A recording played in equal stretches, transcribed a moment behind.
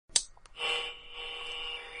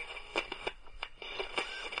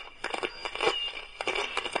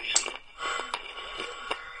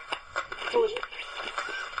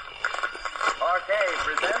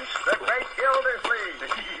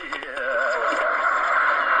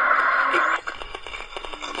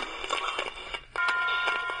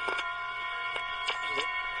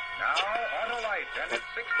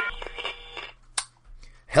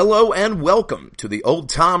Hello and welcome to the Old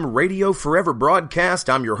Time Radio Forever broadcast.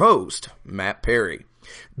 I'm your host, Matt Perry.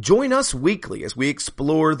 Join us weekly as we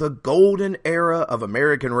explore the golden era of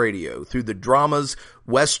American radio through the dramas,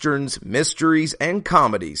 westerns, mysteries, and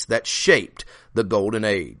comedies that shaped the golden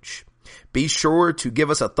age. Be sure to give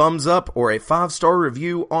us a thumbs up or a 5-star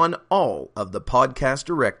review on all of the podcast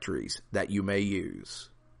directories that you may use.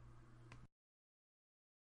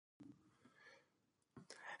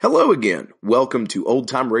 Hello again. Welcome to Old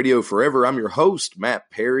Time Radio Forever. I'm your host, Matt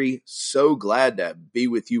Perry. So glad to be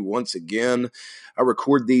with you once again. I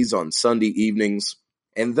record these on Sunday evenings,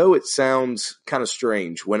 and though it sounds kind of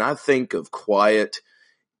strange, when I think of quiet,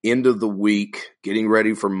 end of the week, getting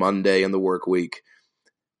ready for Monday and the work week,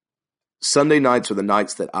 Sunday nights are the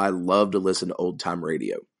nights that I love to listen to old time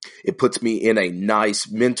radio. It puts me in a nice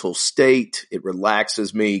mental state. It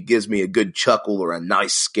relaxes me, gives me a good chuckle or a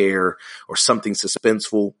nice scare or something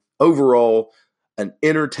suspenseful. Overall, an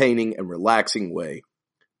entertaining and relaxing way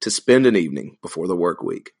to spend an evening before the work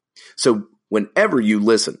week. So whenever you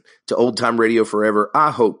listen to Old Time Radio Forever,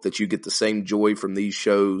 I hope that you get the same joy from these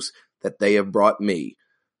shows that they have brought me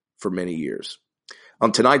for many years.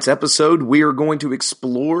 On tonight's episode, we are going to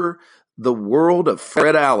explore the world of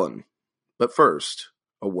Fred Allen. But first,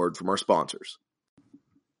 a word from our sponsors.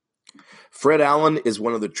 Fred Allen is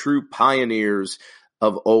one of the true pioneers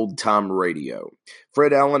of old-time radio.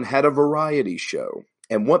 Fred Allen had a variety show,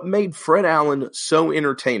 and what made Fred Allen so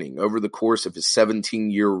entertaining over the course of his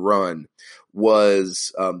 17-year run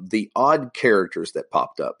was the odd characters that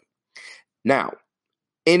popped up. Now,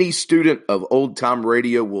 any student of old-time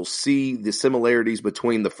radio will see the similarities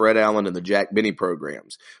between the Fred Allen and the Jack Benny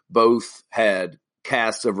programs. Both had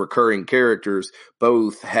casts of recurring characters,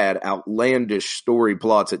 both had outlandish story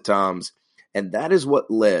plots at times, and that is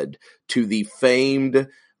what led to the famed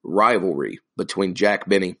rivalry between Jack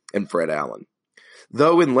Benny and Fred Allen.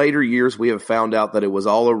 Though in later years we have found out that it was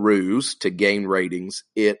all a ruse to gain ratings,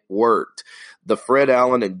 it worked. The Fred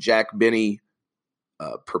Allen and Jack Benny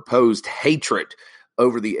proposed hatred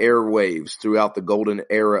over the airwaves throughout the golden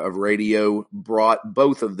era of radio brought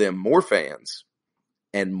both of them more fans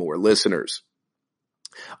and more listeners.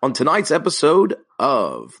 On tonight's episode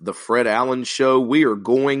of The Fred Allen Show, we are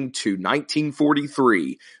going to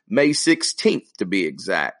 1943, May 16th to be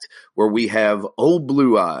exact, where we have Old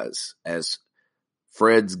Blue Eyes as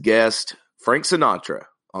Fred's guest, Frank Sinatra,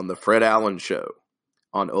 on The Fred Allen Show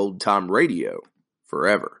on Old Time Radio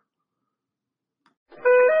Forever.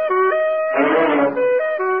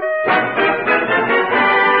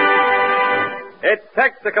 It's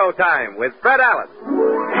Texaco time with Fred Allen.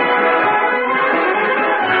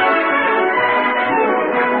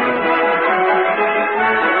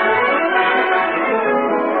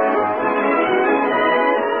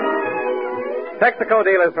 Texaco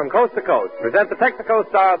dealers from coast to coast present the Texaco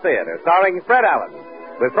Star Theater, starring Fred Allen,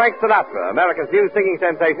 with Frank Sinatra, America's new singing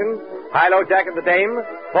sensation, Hilo Jack and the Dame,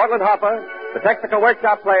 Portland Hopper, the Texaco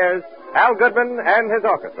Workshop Players, Al Goodman, and his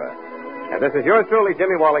orchestra. And this is yours truly,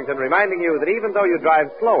 Jimmy Wallington, reminding you that even though you drive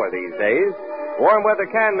slower these days, warm weather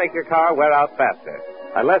can make your car wear out faster,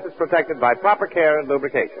 unless it's protected by proper care and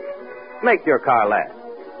lubrication. Make your car last.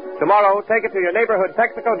 Tomorrow, take it to your neighborhood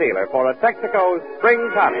Texaco dealer for a Texaco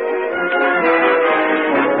Spring Tonic.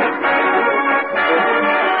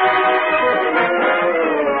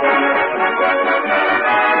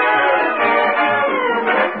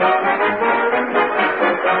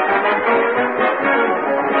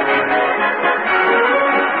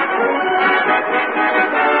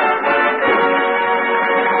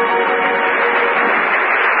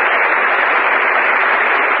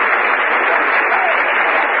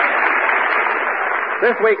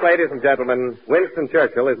 This week, ladies and gentlemen, Winston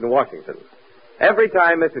Churchill is in Washington. Every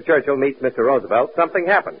time Mr. Churchill meets Mr. Roosevelt, something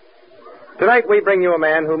happens. Tonight, we bring you a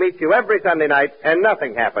man who meets you every Sunday night, and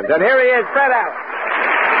nothing happens. And here he is, Fred Allen.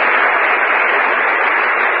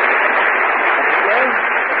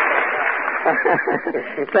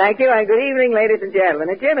 Thank you, and good evening, ladies and gentlemen.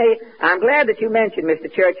 And Jimmy, I'm glad that you mentioned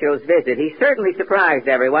Mr. Churchill's visit. He certainly surprised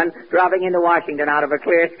everyone, dropping into Washington out of a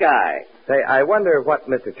clear sky. Say, I wonder what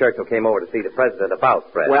Mr. Churchill came over to see the president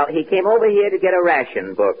about, Fred. Well, he came over here to get a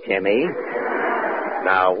ration book, Jimmy.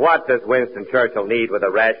 Now, what does Winston Churchill need with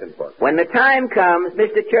a ration book? When the time comes,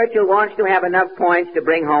 Mr. Churchill wants to have enough points to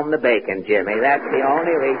bring home the bacon, Jimmy. That's the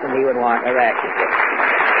only reason he would want a ration book.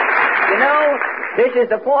 You know, this is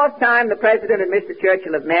the fourth time the President and Mr.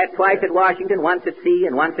 Churchill have met, twice at Washington, once at sea,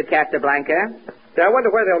 and once at Casablanca. Say, I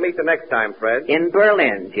wonder where they'll meet the next time, Fred. In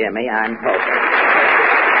Berlin, Jimmy, I'm hoping.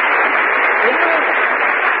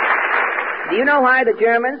 Do you know why the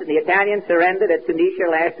Germans and the Italians surrendered at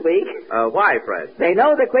Tunisia last week? Why, Fred? They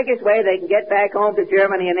know the quickest way they can get back home to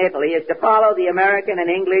Germany and Italy is to follow the American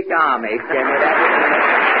and English armies, Jimmy.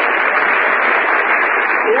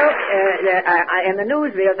 You know, in the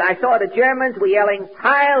newsreels, I saw the Germans were yelling,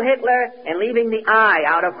 Heil Hitler, and leaving the I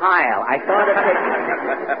out of Heil. I saw the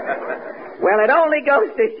picture. Well, it only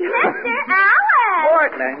goes to show... Mr. Allen!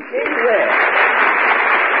 Portland, gee whiz.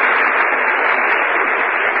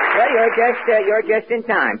 Well, you're just in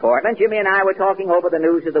time, Portland. Jimmy and I were talking over the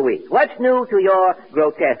news of the week. What's new to your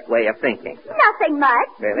grotesque way of thinking? Nothing much.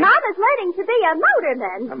 Really? Mama's learning to be a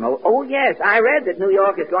motorman. Oh, yes. I read that New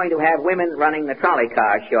York is going to have women running the trolley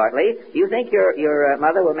cars shortly. Do you think your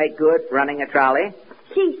mother will make good running a trolley?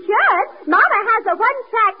 She should. Mama has a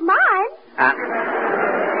one-track mind.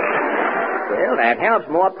 Well, that helps.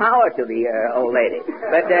 More power to the old lady.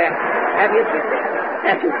 But have you...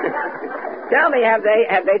 Tell me, have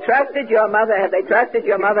they trusted your mother? Have they trusted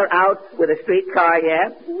your mother out with a streetcar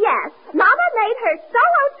yet? Yes. Mama made her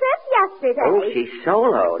solo trip yesterday. Oh, she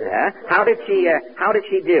soloed, huh? How did she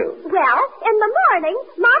do? Well, in the morning,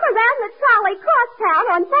 Mama ran the trolley cross town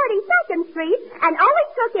on 32nd Street and only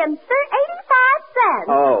took him 85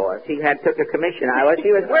 cents. Oh, she took a commission.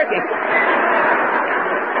 She was working.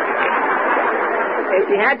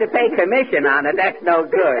 If she had to pay commission on it, that's no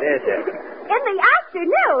good, is it? In the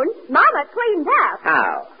afternoon, Mama cleaned up.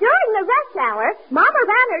 How? During the rush hour, Mama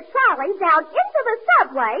ran her trolley down into the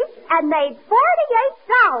subway and made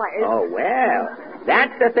 $48. Oh, well,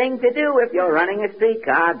 that's the thing to do if you're running a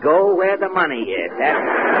streetcar. Go where the money is.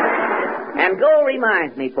 And go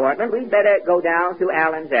reminds me, Portland, we'd better go down to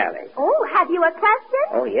Allen's Alley. Oh, have you a question?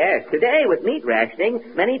 Oh, yes. Today, with meat rationing,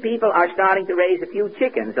 many people are starting to raise a few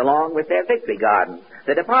chickens along with their victory gardens.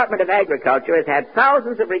 The Department of Agriculture has had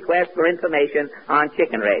thousands of requests for information on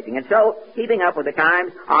chicken raising. And so, keeping up with the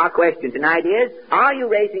times, our question tonight is, are you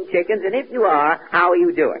raising chickens? And if you are, how are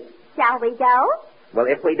you doing? Shall we go? Well,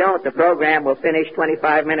 if we don't, the program will finish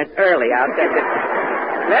 25 minutes early. I'll set it.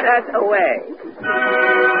 Let us away.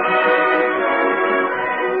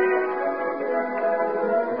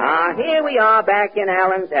 Here we are back in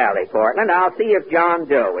Allen's Alley, Portland. I'll see if John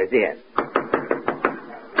Doe is in.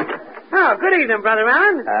 Oh, good evening, Brother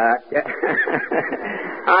Allen.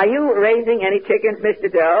 Are you raising any chickens, Mr.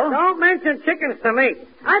 Doe? Don't mention chickens to me.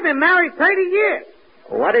 I've been married 30 years.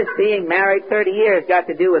 What has being married 30 years got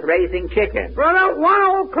to do with raising chickens? Brother, one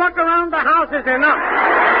old cluck around the house is enough.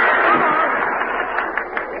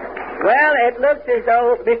 Well, it looks as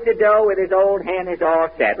though Mr. Doe with his old hen is all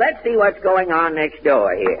set. Let's see what's going on next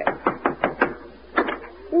door here.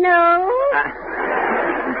 No.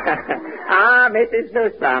 Mrs.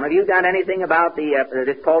 Nussbaum, have you done anything about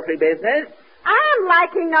this poultry business? I'm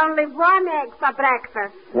liking only one egg for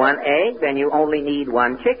breakfast. One egg? Then you only need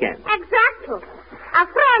one chicken. Exactly. A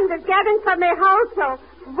friend is getting for me wholesale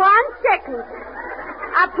one chicken.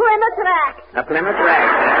 A Plymouth Rock. A Plymouth Rock.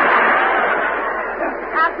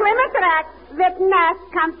 A Plymouth Rock with nest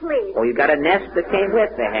complete. Oh, you got a nest that came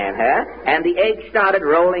with the hen, huh? And the eggs started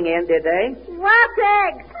rolling in, did they? What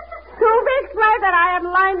eggs? 2 weeks later, I am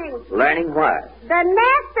learning. Learning what? The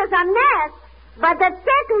nest is a nest, but the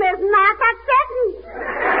chicken is not a chicken.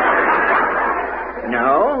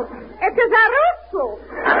 No? It is a rooster.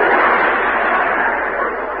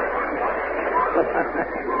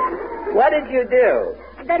 What did you do?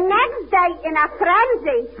 The next day, in a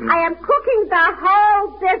frenzy, I am cooking the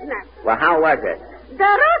whole business. Well, how was it? The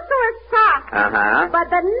rooster is soft, but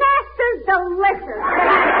the nest is delicious.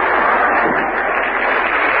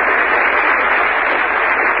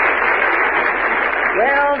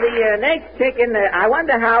 Well, the next chicken, I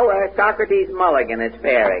wonder how Socrates Mulligan is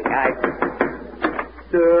faring.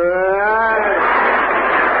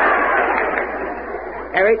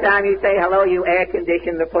 Every time you say hello, you air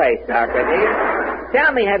condition the place, Socrates.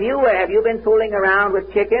 Tell me, have you been fooling around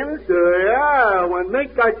with chickens? Yeah, when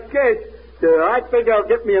Mink got scared, I figured I'll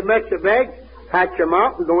get me a mess of eggs, hatch them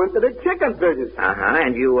out, and go into the chicken business.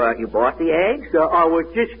 And you bought the eggs? I was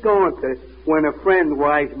just going to when a friend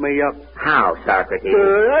wised me up. How, Socrates?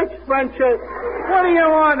 That friend said, what do you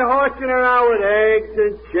want horsing around with eggs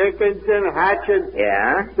and chickens and hatching?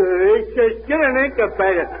 Yeah? He says, get an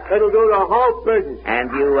incubator. It'll do the whole business. And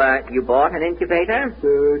you bought an incubator?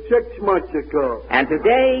 6 months ago. And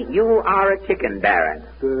today you are a chicken baron.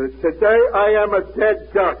 Today I am a dead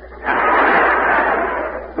duck.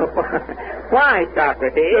 Why,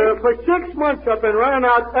 Socrates? For 6 months I've been running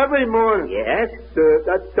out every morning. Yes?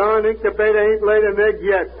 That darn incubator ain't laid an egg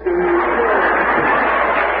yet.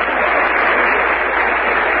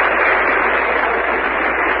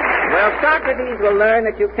 Well, Socrates will learn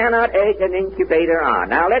that you cannot egg an incubator on.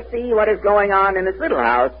 Now, let's see what is going on in this little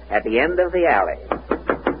house at the end of the alley.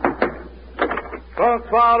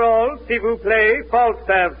 Bonsoir all, s'il vous plaît.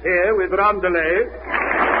 Falstaff's here with Rondelet.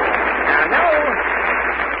 Now, no.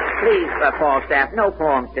 Please, Falstaff, no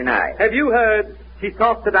poems tonight. Have you heard? She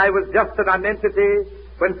thought that I was just a nonentity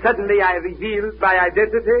when suddenly I revealed my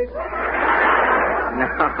identity. No.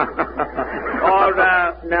 Or,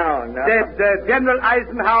 No. said General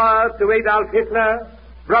Eisenhower to Adolf Hitler,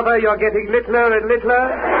 brother, you're getting littler and littler.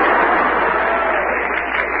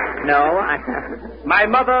 No, My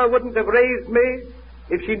mother wouldn't have raised me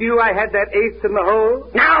if she knew I had that ace in the hole.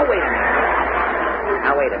 Now, wait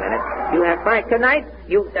a minute. You have fun. Tonight,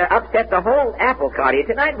 you upset the whole apple cart here.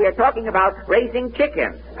 Tonight, we are talking about raising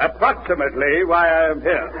chickens. Approximately why I am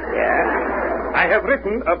here. Yeah? I have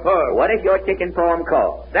written a poem. What is your chicken poem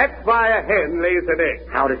called? That's why a hen lays an egg.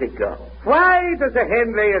 How does it go? Why does a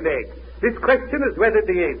hen lay an egg? This question has weathered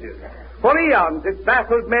the ages. For eons, it's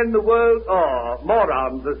baffled men the world o'er,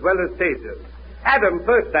 morons as well as sages. Adam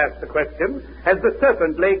first asked the question, as the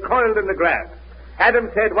serpent lay coiled in the grass. Adam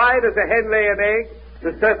said, why does a hen lay an egg?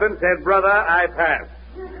 The serpent said, brother, I pass.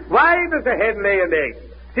 Why does a hen lay an egg?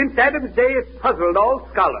 Since Adam's day, it's puzzled all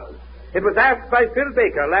scholars. It was asked by Phil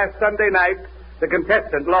Baker last Sunday night. The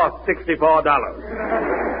contestant lost $64.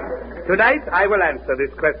 Tonight, I will answer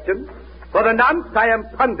this question. For the nonce, I am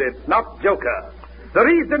pundit, not joker. The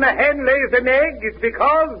reason a hen lays an egg is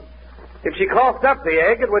because if she coughed up the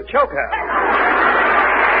egg, it would choke her.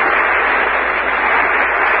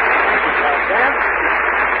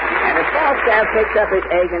 And as Falstaff picks up his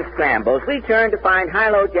egg and scrambles, we turn to find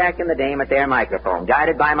Hilo, Jack, and the Dame at their microphone.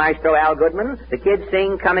 Guided by Maestro Al Goodman, the kids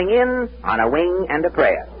sing Coming In on a Wing and a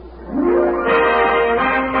Prayer.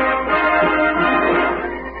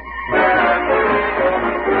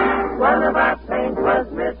 One of our planes was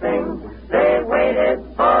missing. They waited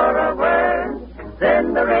for a word.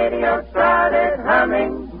 Then the radio started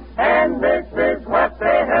humming, and this is what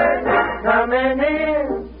they heard. Coming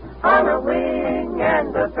in on a wing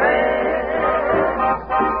and a prayer.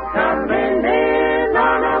 Coming in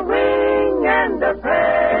on a wing and a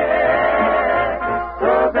prayer.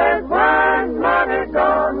 So there's one mother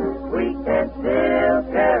gone. We can still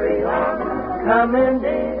carry on. Coming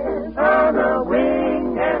in on a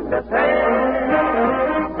wing and a prayer.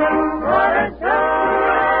 What a joy!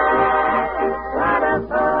 What a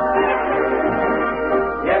fun!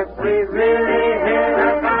 Yes, we really hit a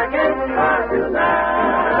bargain for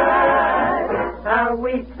tonight. How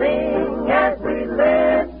we sing as we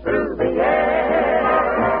live through the air.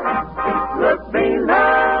 Look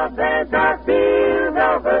below, there's our field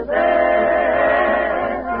over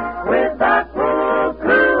there. With our full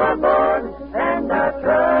crew aboard and our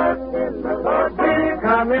trust in the Lord, we're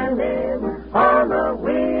coming in on a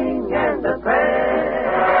wing and a prayer.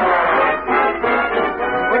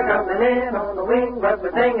 We're coming in on the wing, but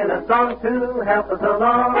we're singing a song to help us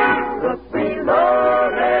along. Look below,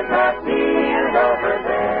 there's a field over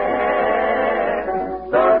there.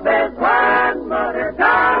 So there's one mother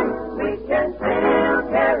gone, we can still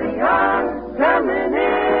carry on. Coming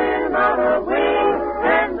in on a wing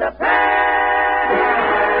and a prayer.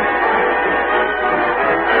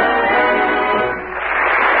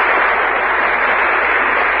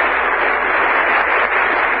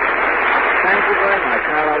 Thank you very much,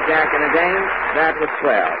 Hilo, Jack, and the Dame. That was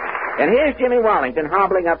swell. And here's Jimmy Wallington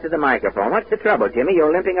hobbling up to the microphone. What's the trouble, Jimmy?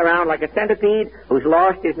 You're limping around like a centipede who's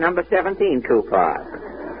lost his number 17 coupon.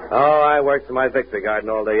 Oh, I worked in my victory garden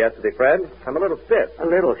all day yesterday, Fred. I'm a little stiff. A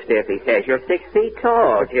little stiff, he says. You're 6 feet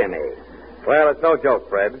tall, Jimmy. Well, it's no joke,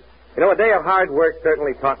 Fred. You know, a day of hard work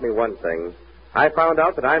certainly taught me one thing. I found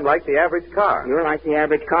out that I'm like the average car. You're like the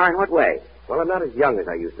average car in what way? Well, I'm not as young as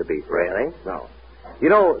I used to be, Fred. Really? No. You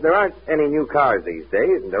know, there aren't any new cars these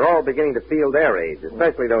days, and they're all beginning to feel their age,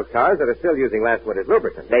 especially those cars that are still using last winter's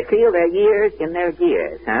lubricant. They feel their years in their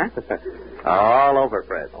gears, huh? All over,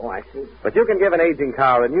 Fred. Oh, I see. But you can give an aging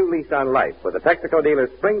car a new lease on life with the Texaco dealer's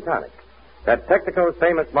Spring Tonic. That's Texaco's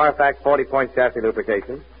famous Marfax 40-point chassis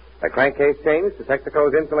lubrication, a crankcase change to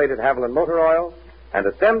Texaco's insulated Haviland motor oil, and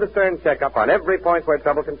a stem-to-stern checkup on every point where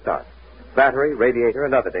trouble can start. Battery, radiator,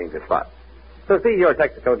 and other danger spots. So see your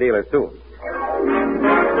Texaco dealer soon.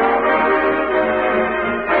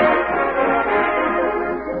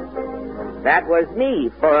 That was me,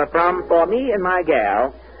 for me and my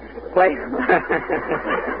gal, played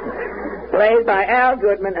by Al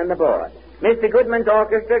Goodman and the boys. Mr. Goodman's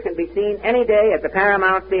orchestra can be seen any day at the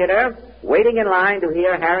Paramount Theater, waiting in line to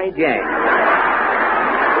hear Harry James.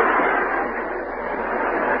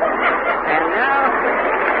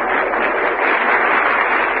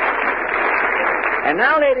 And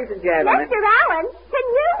now, ladies and gentlemen. Mr. Allen, can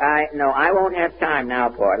you? No, I won't have time now,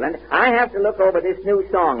 Portland. I have to look over this new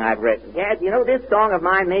song I've written. Yeah, you know, this song of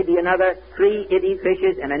mine may be another 3 itty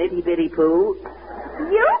fishes and an itty bitty poo.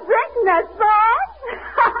 You've written a song?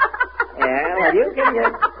 Yeah, well, you can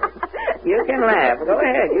laugh. Go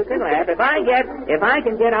ahead, you can laugh. If I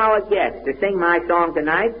can get our guest to sing my song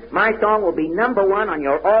tonight, my song will be number 1 on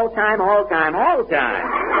your all time. Well,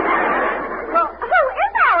 who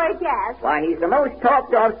is our guest? Why, he's the most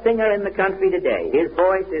talked of singer in the country today. His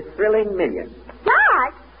voice is thrilling millions.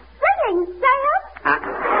 George, singing, Sam?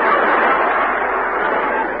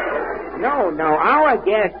 No, our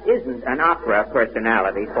guest isn't an opera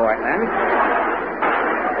personality, Portland.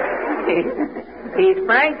 He's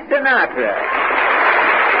Frank Sinatra.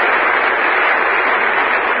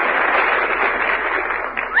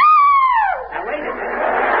 Now, wait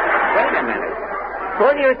a minute.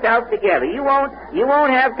 Pull yourself together. You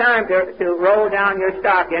won't have time to roll down your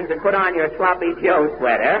stockings and put on your sloppy Joe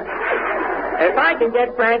sweater. If I can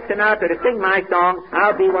get Frank Sinatra to sing my song,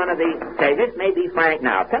 I'll be one of the... Say, this may be Frank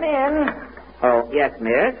now. Come in. Oh, yes,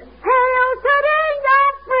 miss? Hail to thee,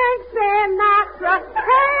 young Frank Sinatra.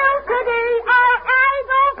 Hail to thee, our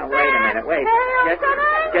idol. Oh, wait a minute, wait. Hail to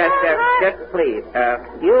thee, just please.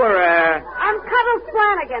 You were, I'm Cuddles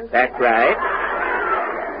Flanagan. That's right.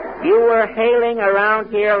 You were hailing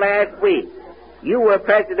around here last week. You were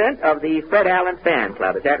president of the Fred Allen Fan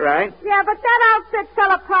Club, is that right? Yeah, but that outfit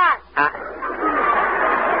fell apart.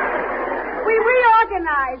 We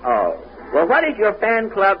reorganized. Oh. Well, what is your fan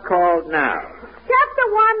club called now? Chapter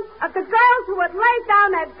 1 of the girls who would lay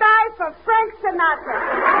down and die for Frank Sinatra.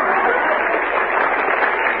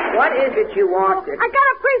 What is it you want to... I got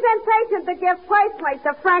a presentation to give personally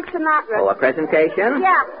to Frank Sinatra. Oh, a presentation?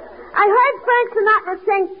 Yeah. I heard Frank Sinatra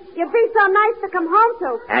sing, "You'd Be So Nice to Come Home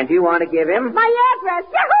To." And you want to give him? My address.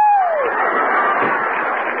 Yahoo!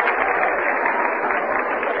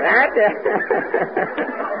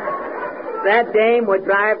 That dame would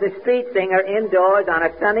drive the street singer indoors on a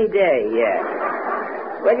sunny day, yes.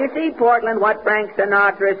 Well, you see, Portland, what Frank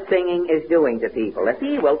Sinatra's singing is doing to people. If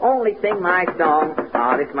he will only sing my song...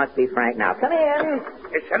 Oh, this must be Frank now. Come in.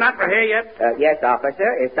 Is Sinatra here yet? Yes,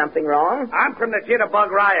 officer. Is something wrong? I'm from the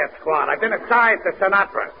Jitterbug Riot Squad. I've been assigned to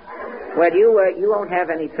Sinatra. Well, you won't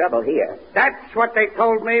have any trouble here. That's what they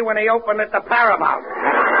told me when he opened at the Paramount.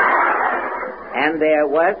 And there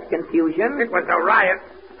was confusion? It was a riot.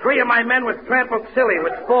 3 of my men was trampled silly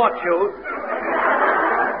with sport shoes.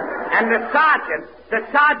 And the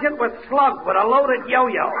sergeant was slugged with a loaded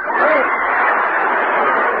yo-yo.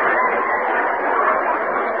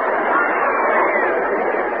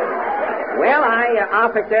 Well,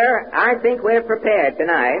 officer, I think we're prepared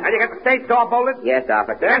tonight. And you got the stage door bolted? Yes,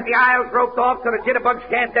 officer. You got the aisles roped off so the jitterbugs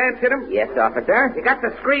can't dance in them? Yes, officer. You got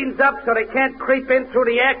the screens up so they can't creep in through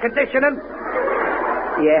the air conditioning?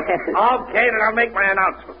 Yes. Okay, then I'll make my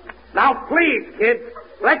announcement. Now, please, kids,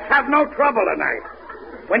 let's have no trouble tonight.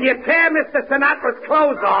 When you tear Mr. Sinatra's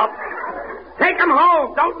clothes off, take him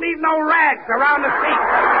home. Don't leave no rags around the seat.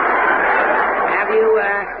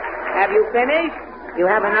 Have you finished? You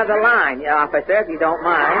have another line, officer, if you don't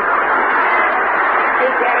mind. He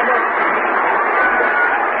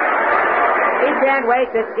can't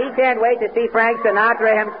wait to see Frank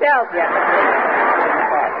Sinatra himself yet.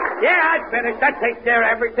 Yeah, I finished. That takes care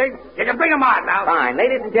of everything. You can bring him on now. Fine.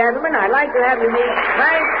 Ladies and gentlemen, I'd like to have you meet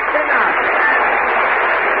Frank Sinatra.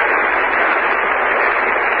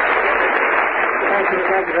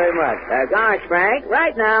 Thank you very much. Gosh, Frank,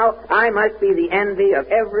 right now, I must be the envy of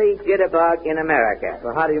every jitterbug in America.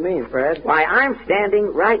 Well, how do you mean, Fred? Why, I'm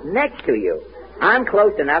standing right next to you. I'm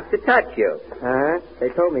close enough to touch you. They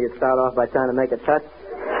told me you'd start off by trying to make a touch.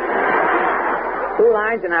 2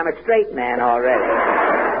 lines and I'm a straight man already.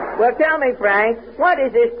 Well, tell me, Frank, what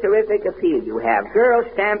is this terrific appeal you have? Girls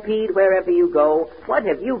stampede wherever you go. What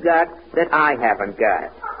have you got that I haven't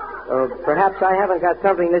got? Perhaps I haven't got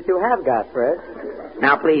something that you have got, Fred.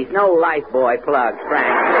 Now, please, no lifebuoy plugs, Frank.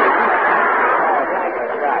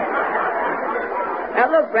 Now,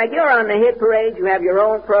 look, Frank, you're on the hit parade. You have your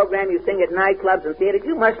own program. You sing at nightclubs and theaters.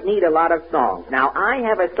 You must need a lot of songs. Now, I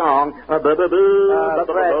have a song. Fred,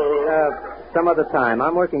 some other time.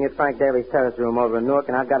 I'm working at Frank Daly's terrace room over in Newark,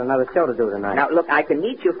 and I've got another show to do tonight. Now, look, I can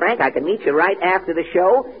meet you, Frank. I can meet you right after the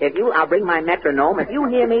show. I'll bring my metronome. If you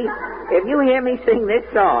hear me sing this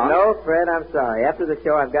song. No, Fred, I'm sorry. After the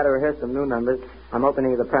show, I've got to rehearse some new numbers. I'm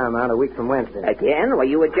opening the Paramount a week from Wednesday. Again? Well,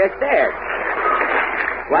 you were just there.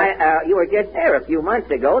 Why, you were just there a few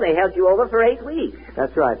months ago. They held you over for 8 weeks.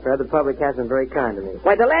 That's right, Fred. The public has been very kind to me.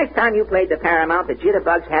 Why, the last time you played the Paramount, the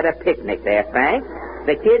Jitterbugs had a picnic there, Frank.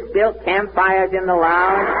 The kids built campfires in the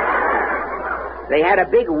lounge. They had a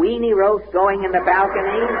big weenie roast going in the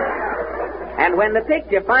balcony. And when the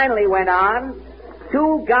picture finally went on,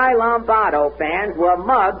 2 Guy Lombardo fans were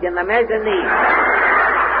mugged in the mezzanine.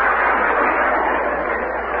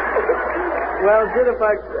 Well,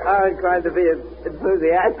 Jitterbugs aren't trying to be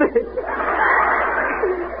enthusiastic.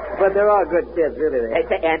 But they're all good kids, really.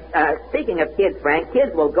 And speaking of kids, Frank,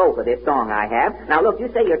 kids will go for this song I have. Now, look,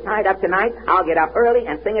 you say you're tied up tonight. I'll get up early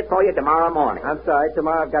and sing it for you tomorrow morning. I'm sorry.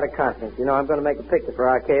 Tomorrow I've got a conference. You know, I'm going to make a picture for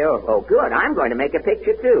RKO. Oh, good. I'm going to make a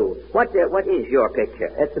picture, too. What is your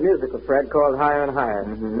picture? It's a musical, Fred, called Higher and Higher.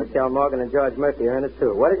 Mm-hmm. Michelle Morgan and George Murphy are in it,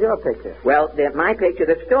 too. What is your picture? Well, my picture,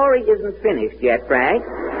 the story isn't finished yet, Frank.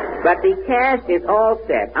 But the cast is all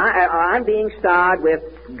set. I'm being starred with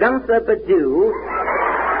Gunther Badu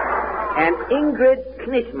and Ingrid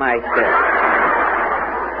Knishmeister.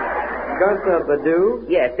 Gunther Badu?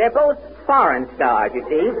 Yes, they're both foreign stars, you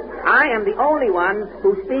see. I am the only one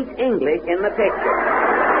who speaks English in the picture.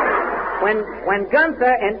 When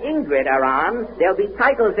Gunther and Ingrid are on, there'll be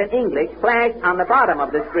titles in English flashed on the bottom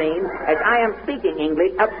of the screen as I am speaking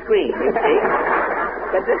English upscreen, you see.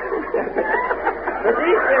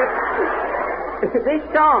 This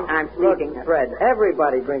song I'm speaking... Look, Fred,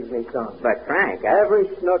 everybody brings me songs. But, Frank, every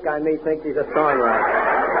snook I meet thinks he's a songwriter.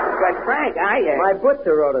 But, Frank, My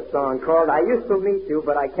butcher wrote a song called I Used to Meet You,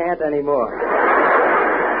 But I Can't Anymore.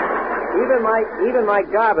 Even my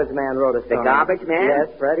garbage man wrote a song. The garbage man? Yes,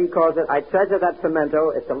 Fred. He calls it, I Treasure That Pimento.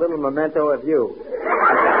 It's a little memento of you.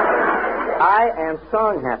 I am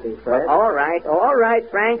song happy, Fred. All right,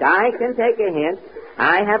 Frank. I can take a hint.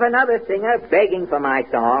 I have another singer begging for my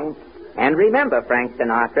song. And remember, Frank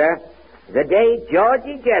Sinatra, the day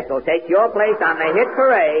Georgie Jessel takes your place on the hit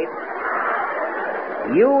parade,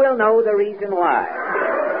 you will know the reason why.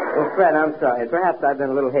 Well, Fred, I'm sorry. Perhaps I've been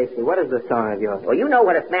a little hasty. What is the song of yours? Well, you know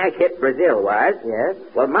what a smash hit Brazil was. Yes?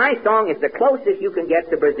 Well, my song is the closest you can get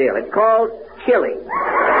to Brazil. It's called Chile.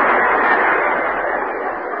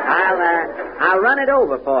 I'll run it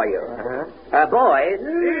over for you. Boys.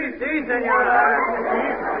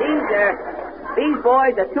 These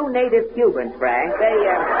boys are 2 native Cubans, Frank. They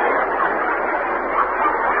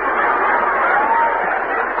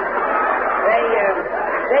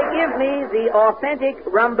give me the authentic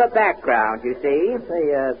rumba background, you see.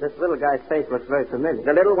 Say, this little guy's face looks very familiar.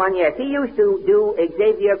 The little one, yes. He used to do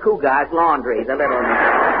Xavier Cougar's laundry, the little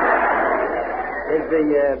man. Is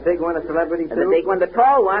the big one a celebrity, too? The big one, the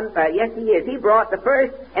tall one, yes, he is. He brought the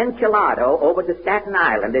first enchilado over to Staten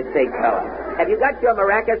Island, this big fella. Have you got your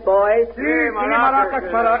maracas, boys? Maracas.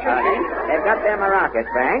 They've got their maracas,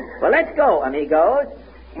 Frank. Well, let's go, amigos.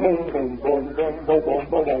 Chile.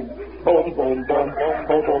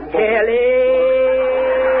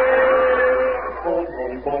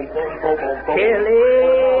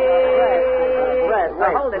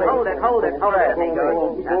 Hold it,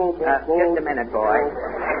 amigos. Just a minute, boy.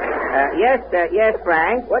 Yes,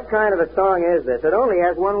 Frank. What kind of a song is this? It only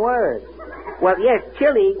has one word. Well, yes,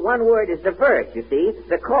 Chile, one word is the verse, you see.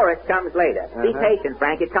 The chorus comes later. Be patient,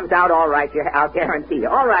 Frank. It comes out all right, I'll guarantee you.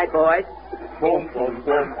 All right, boys.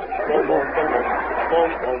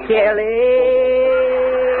 Chile.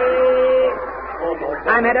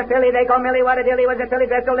 I met a filly, they call Millie. What a dilly was a filly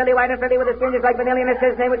dressed so lily white and frilly with a skin just like vanilla, and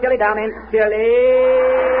his name was Chili down in Chile.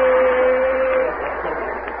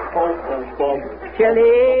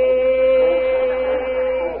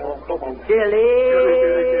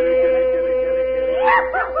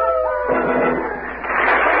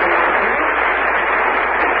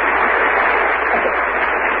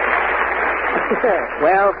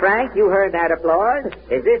 Well, Frank, you heard that applause.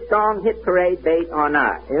 Is this song hit parade bait or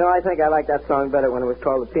not? You know, I think I liked that song better when it was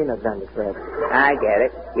called The Peanut Vendor, Fred. I get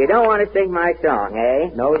it. You don't want to sing my song, eh?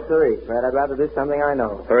 No, sirree, Fred. I'd rather do something I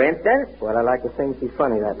know. For instance? Well, I like to sing She's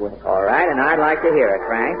Funny that way. All right, and I'd like to hear it,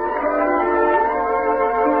 Frank.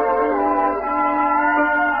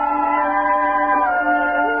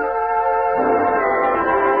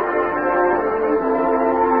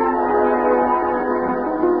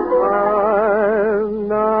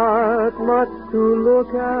 To look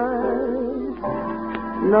at,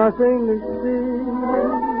 nothing to see,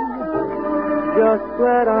 just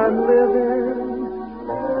glad I'm living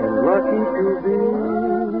and lucky to be.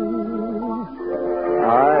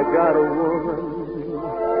 I got a woman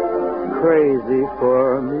crazy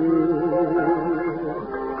for me.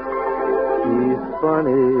 She's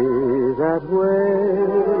funny that way.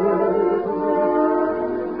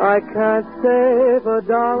 I can't save a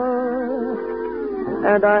dollar,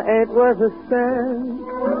 and I ain't worth a cent.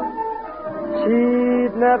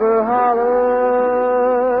 She'd never holler,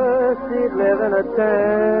 she'd live in a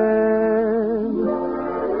tent.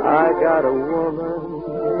 I got a woman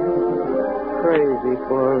crazy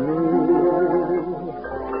for me.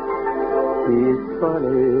 She's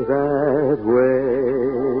funny that way.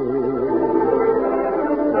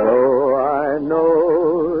 Oh, I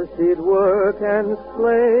know she'd work and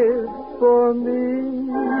slave for me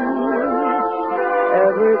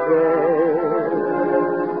every day.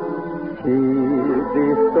 She'd be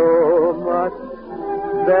so much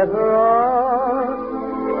better off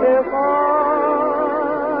if I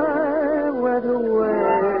went away.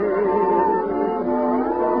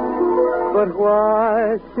 But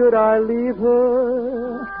why should I leave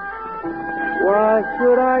her? Why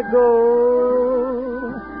should I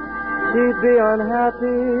go? She'd be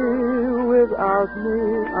unhappy without me,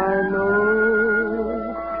 I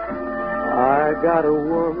know. I got a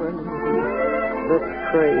woman that's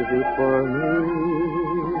crazy for me.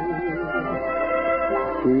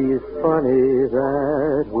 She's funny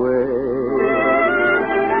that way.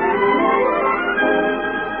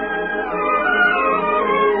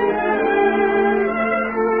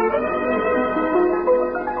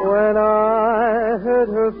 When I hurt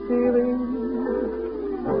her feelings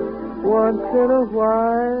once in a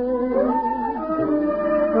while,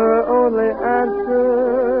 her only answer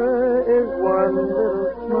is one little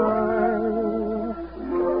smile.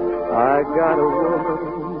 I got a woman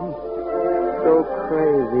so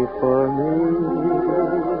crazy for me.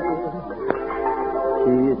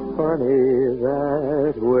 She's funny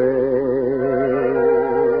that way.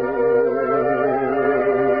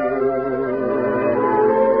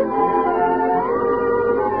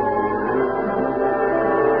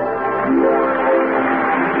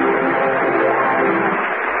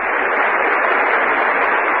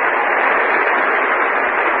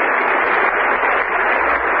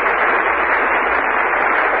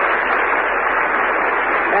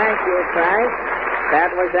 Frank,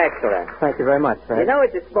 that was excellent. Thank you very much, Frank. You know,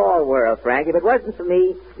 it's a small world, Frank. If it wasn't for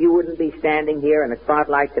me, you wouldn't be standing here in the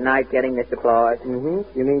spotlight tonight getting this applause.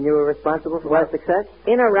 Mm-hmm. You mean you were responsible for my success?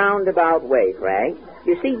 In a roundabout way, Frank.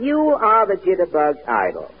 You see, you are the Jitterbug's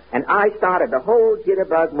idol, and I started the whole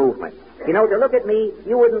Jitterbug movement. You know, to look at me,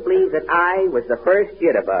 you wouldn't believe that I was the first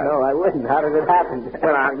Jitterbug. No, I wouldn't. How did it happen?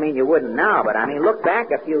 Well, I mean, you wouldn't now, but I mean, look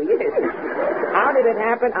back a few years. How did it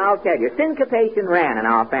happen? I'll tell you. Syncopation ran in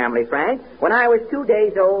our family, Frank. When I was 2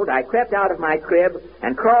 days old, I crept out of my crib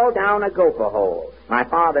and crawled down a gopher hole. My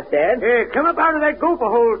father said, "Hey, come up out of that gopher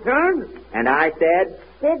hole, son." And I said,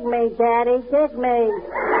 "Dig me, Daddy, dig me."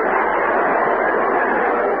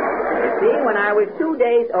 You see, when I was 2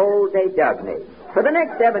 days old, they dug me. For the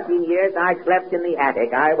next 17 years, I slept in the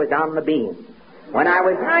attic. I was on the beam. When I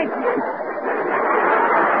was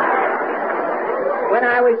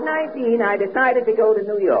 19, I decided to go to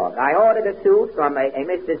New York. I ordered a suit from a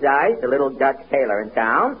Mr. Zeiss, a little Dutch tailor in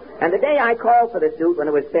town. And the day I called for the suit, when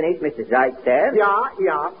it was finished, Mr. Zeiss said,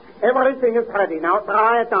 Yeah. Everything is ready. Now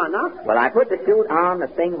try it on, huh? Well, I put the suit on. The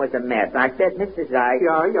thing was a mess. I said, Mr. Zeiss,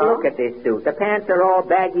 Yeah. look at this suit. The pants are all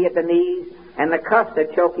baggy at the knees, and the cuffs are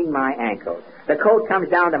choking my ankles. The coat comes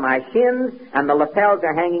down to my shins, and the lapels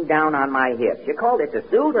are hanging down on my hips. You call this a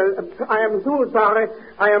suit? I am so sorry.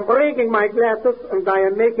 I am breaking my glasses, and I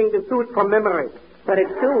am making the suit from memory. But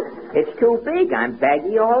it's too big. I'm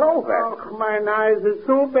baggy all over. Oh, my eyes is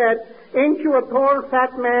so bad. Ain't you a tall,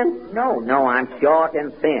 fat man? No, I'm short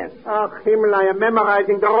and thin. Oh, Himmel, I am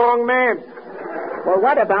memorizing the wrong man. Well,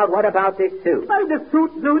 what about this suit? Well, the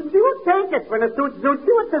suit suits you. Take it. When a suit suits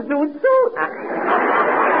you, it's a suit.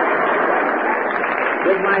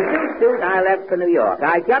 With my new suit, I left for New York.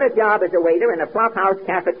 I got a job as a waiter in a flophouse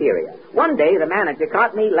cafeteria. One day, the manager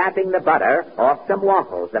caught me lapping the butter off some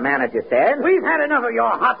waffles. The manager said, "We've had enough of your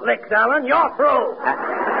hot licks, Alan. You're through."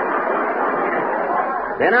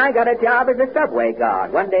 Then I got a job as a subway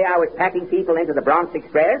guard. One day I was packing people into the Bronx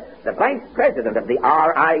Express. The vice president of the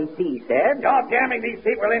RIT said, "You're jamming these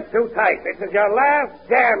people in too tight. This is your last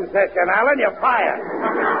jam session, Alan. You're fired."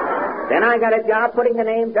 Then I got a job putting the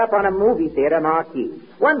names up on a movie theater marquee.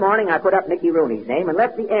 One morning I put up Mickey Rooney's name and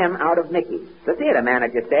left the M out of Mickey. The theater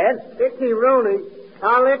manager said, Mickey Rooney.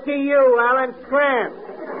 I'll licky you, Alan Tramp.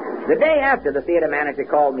 The day after the theater manager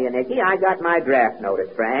called me a Nicky, I got my draft notice,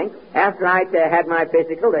 Frank. After I'd had my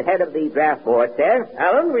physical, the head of the draft board said,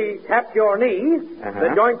 "Alan, we tapped your knee. The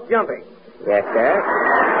joint's jumping." "Yes, sir."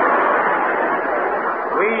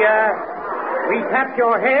 We tapped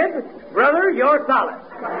your head. Brother, you're solid.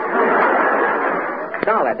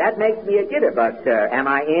 Solid. That makes me a jitterbug, sir. Am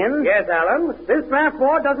I in? Yes, Alan. This draft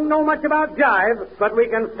board doesn't know much about jive, but we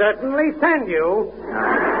can certainly send you.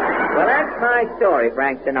 Well, that's my story,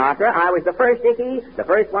 Frank Sinatra. I was the first Icky, the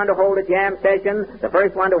first one to hold a jam session, the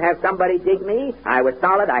first one to have somebody dig me. I was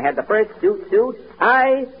solid. I had the first suit.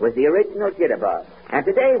 I was the original jitterbug. And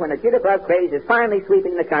today, when the jitterbug craze is finally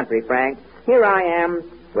sweeping the country, Frank, here I am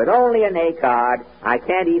with only an A card. I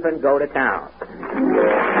can't even go to town.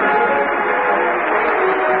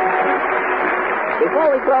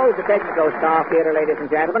 Before we close the Texaco Star Theater, ladies and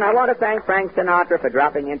gentlemen, I want to thank Frank Sinatra for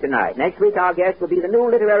dropping in tonight. Next week, our guest will be the new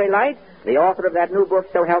literary light, the author of that new book,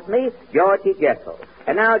 So Help Me, George T. Jessel.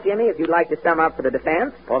 And now, Jimmy, if you'd like to sum up for the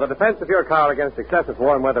defense. For the defense of your car against excessive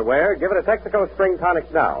warm weather wear, give it a Texaco Spring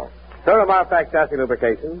Tonic now. Stir a Marfac chassis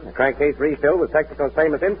lubrication, a crankcase refill with Texaco's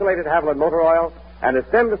famous insulated Haviland motor oil, and a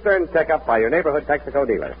stem-to-stern checkup by your neighborhood Texaco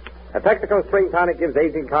dealer. A Texaco Spring Tonic gives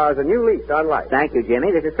aging cars a new lease on life. Thank you,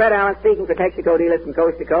 Jimmy. This is Fred Allen speaking for Texaco dealers from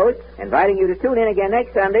coast to coast, inviting you to tune in again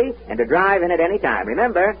next Sunday and to drive in at any time.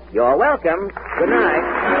 Remember, you're welcome. Good night.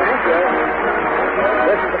 Thank you.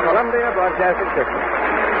 This is the Columbia Broadcasting System.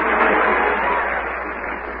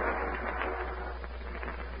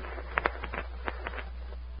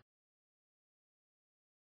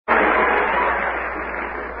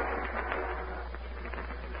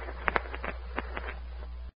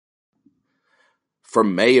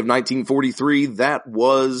 From May of 1943, that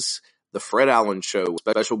was The Fred Allen Show,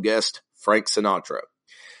 special guest Frank Sinatra.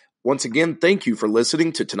 Once again, thank you for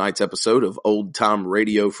listening to tonight's episode of Old Time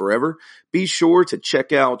Radio Forever. Be sure to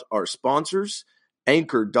check out our sponsors,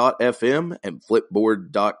 Anchor.fm and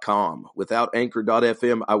Flipboard.com. Without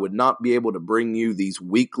Anchor.fm, I would not be able to bring you these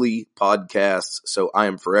weekly podcasts, so I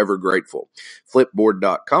am forever grateful.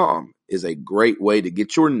 Flipboard.com is a great way to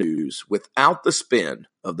get your news without the spin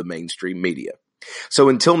of the mainstream media. So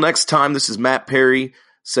until next time, this is Matt Perry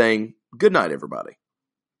saying good night, everybody.